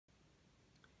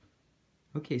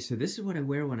Okay, so this is what I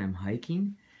wear when I'm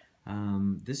hiking.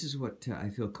 This is what I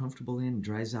feel comfortable in.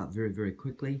 Dries out very, very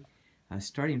quickly.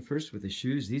 Starting first with the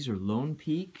shoes. These are Lone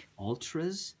Peak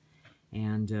Ultras,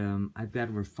 and I've got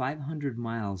over 500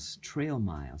 miles, trail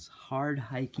miles, hard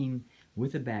hiking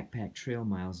with a backpack trail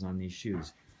miles on these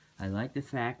shoes. I like the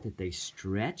fact that they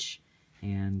stretch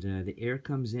and the air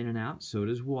comes in and out. So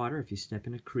does water if you step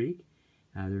in a creek.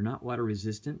 They're not water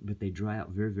resistant, but they dry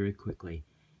out very, very quickly.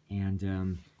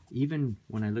 And even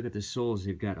when I look at the soles,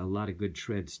 they've got a lot of good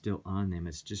tread still on them.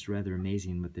 It's just rather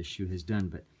amazing what this shoe has done.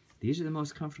 But these are the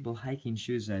most comfortable hiking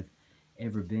shoes I've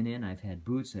ever been in. I've had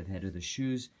boots, I've had other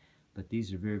shoes, but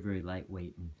these are very, very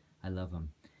lightweight, and I love them.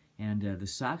 And the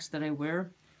socks that I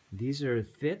wear, these are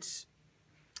Fits.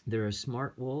 They're a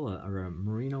smart wool or a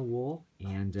merino wool,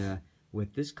 and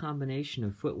with this combination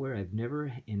of footwear, I've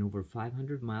never, in over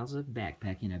 500 miles of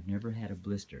backpacking, I've never had a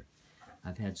blister.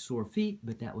 I've had sore feet,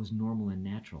 but that was normal and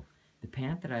natural. The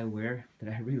pant that I wear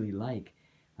that I really like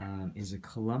is a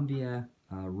Columbia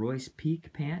Royce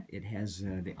Peak pant. It has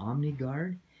the Omni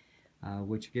Guard,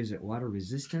 which gives it water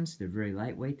resistance. They're very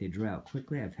lightweight. They dry out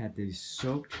quickly. I've had these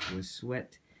soaked with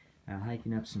sweat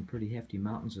hiking up some pretty hefty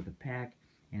mountains with a pack,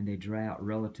 and they dry out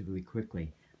relatively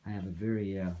quickly. I have a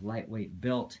very lightweight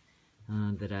belt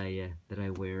that I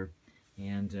wear.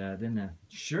 And then the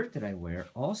shirt that I wear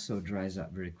also dries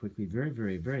out very quickly, very,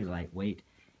 very, very lightweight,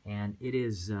 and it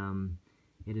is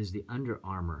the Under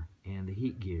Armour and the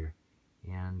Heat Gear,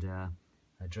 and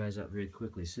it dries out very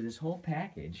quickly. So this whole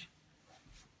package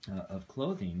of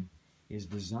clothing is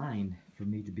designed for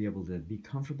me to be able to be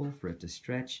comfortable, for it to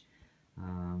stretch,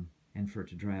 and for it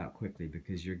to dry out quickly,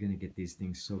 because you're going to get these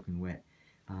things soaking wet.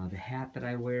 The hat that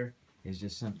I wear is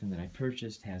just something that I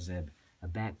purchased, has a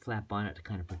back flap on it to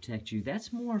kind of protect you.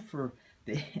 That's more for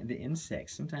the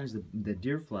insects. Sometimes the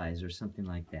deer flies or something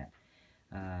like that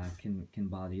can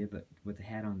bother you, but with the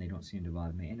hat on, they don't seem to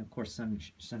bother me. And of course,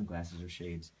 sunglasses or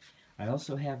shades. I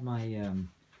also have my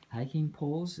hiking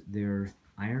poles. They're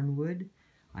ironwood.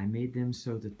 I made them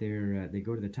so that they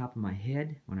go to the top of my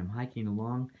head when I'm hiking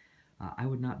along. I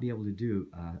would not be able to do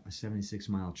a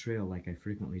 76-mile trail like I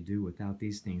frequently do without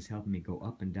these things helping me go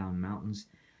up and down mountains.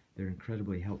 They're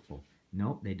incredibly helpful.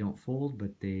 Nope, they don't fold,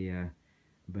 but they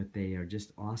are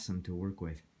just awesome to work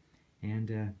with.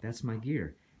 And that's my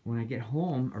gear. When I get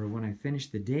home, or when I finish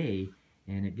the day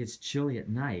and it gets chilly at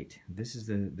night, this is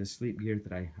the sleep gear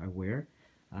that I wear.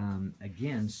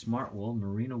 Again, smart wool,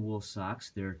 merino wool socks.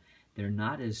 They're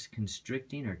not as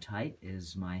constricting or tight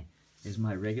as my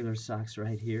regular socks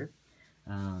right here.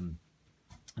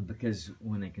 Because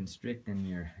when they constrict, then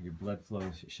your blood flow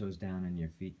shows down and your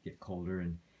feet get colder.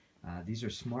 And these are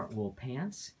smart wool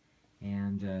pants,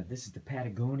 and this is the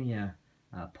Patagonia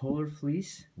polar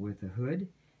fleece with a hood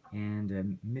and a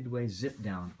midway zip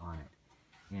down on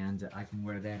it. And I can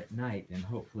wear that at night and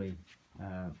hopefully,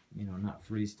 not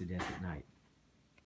freeze to death at night.